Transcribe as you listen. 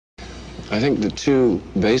I think the two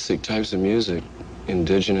basic types of music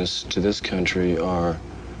indigenous to this country are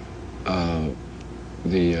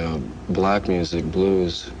the black music,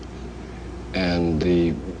 blues, and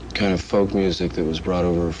the kind of folk music that was brought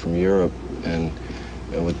over from Europe, and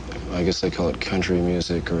what I guess they call it country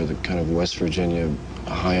music, or the kind of West Virginia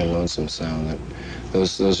high and lonesome sound. That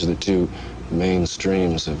those are the two main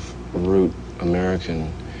streams of root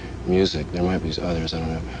American music. There might be others, I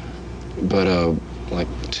don't know. But like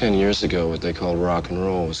 10 years ago, what they called rock and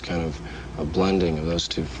roll was kind of a blending of those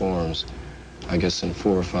two forms. I guess in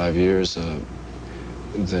 4 or 5 years,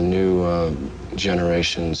 the new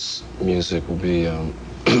generation's music will be,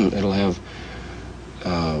 it'll have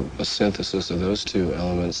a synthesis of those two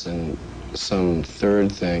elements and some third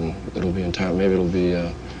thing that'll be entire. Maybe it'll be,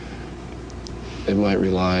 it might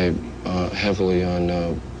rely heavily on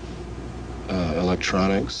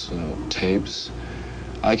electronics, tapes.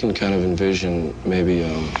 I can kind of envision maybe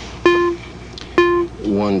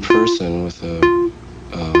one person with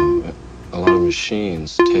a lot of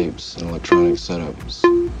machines, tapes, and electronic setups,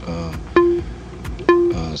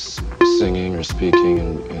 singing or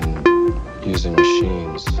speaking and using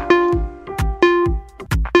machines.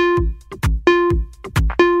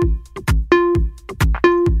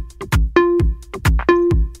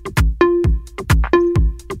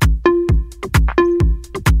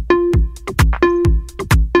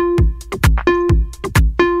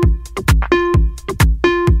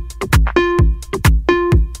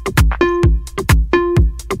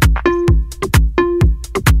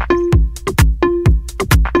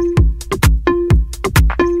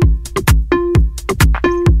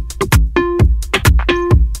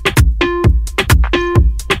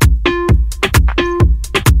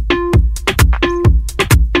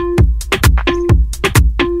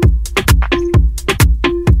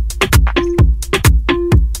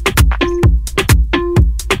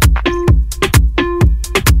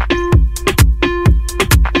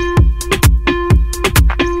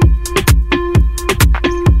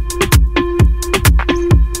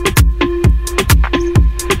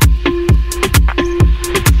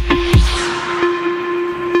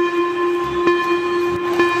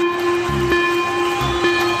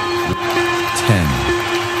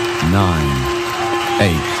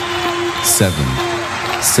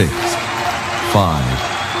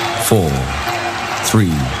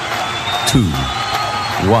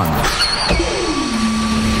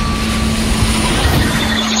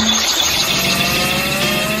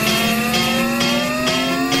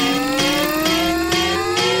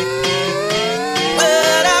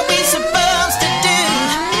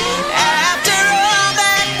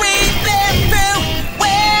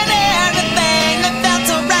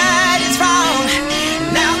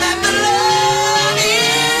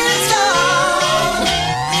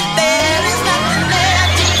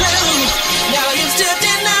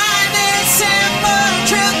 Deny this.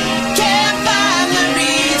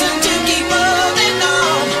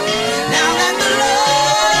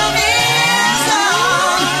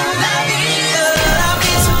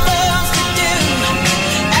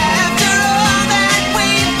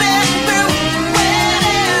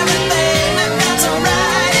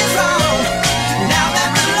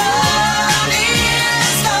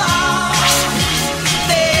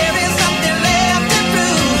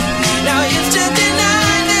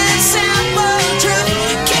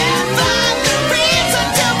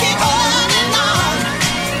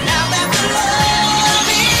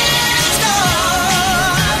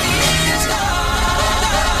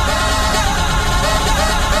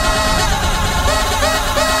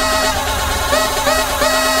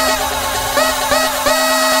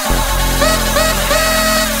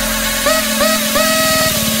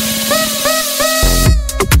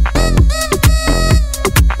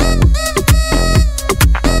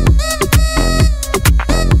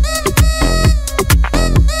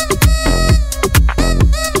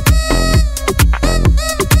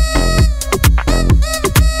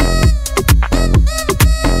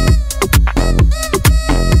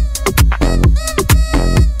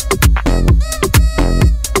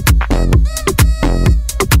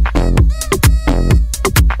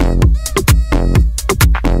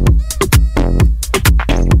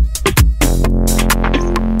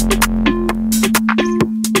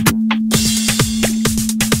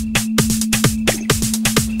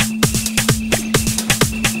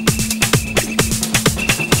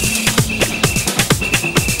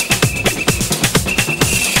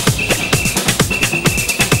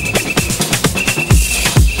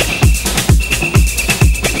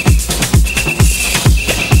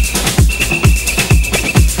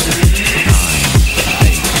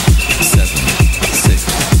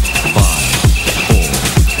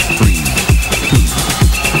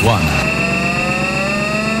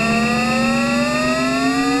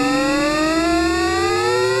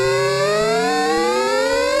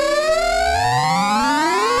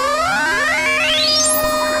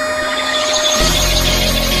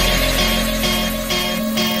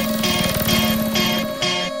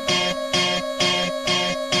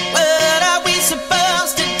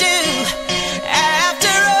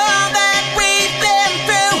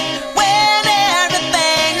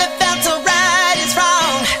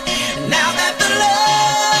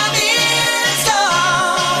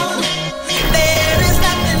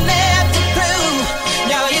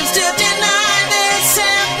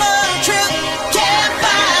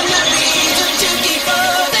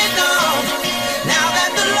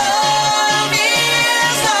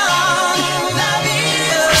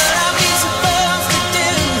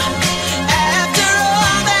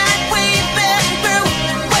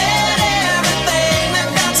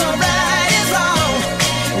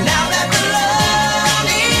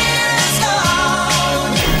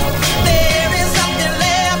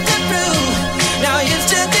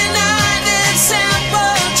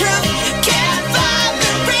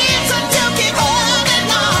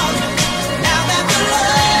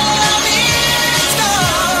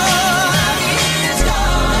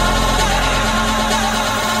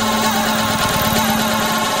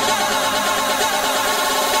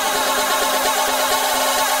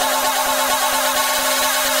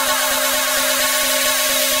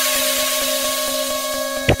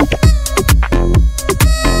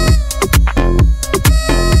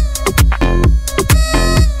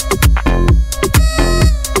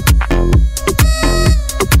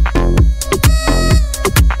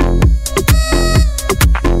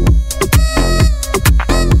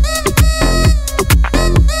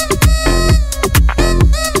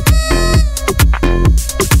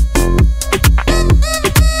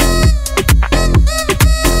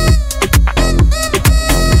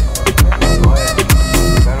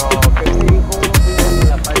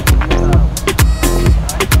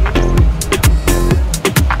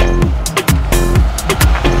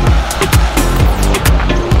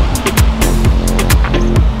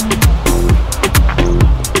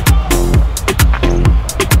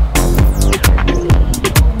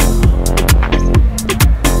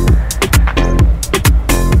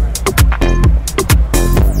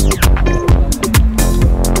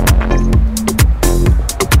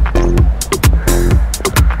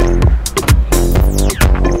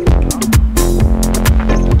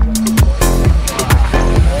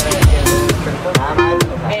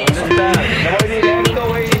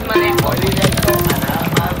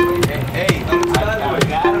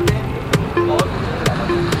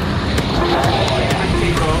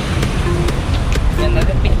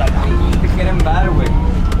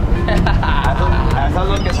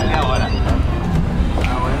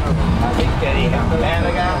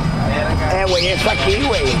 Güey, es aquí,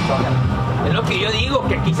 güey. Es lo que yo digo,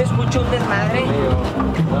 que aquí se escucha un desmadre.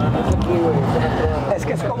 No, no es aquí, güey. Es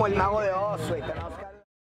que es como el Mago de Oz, güey.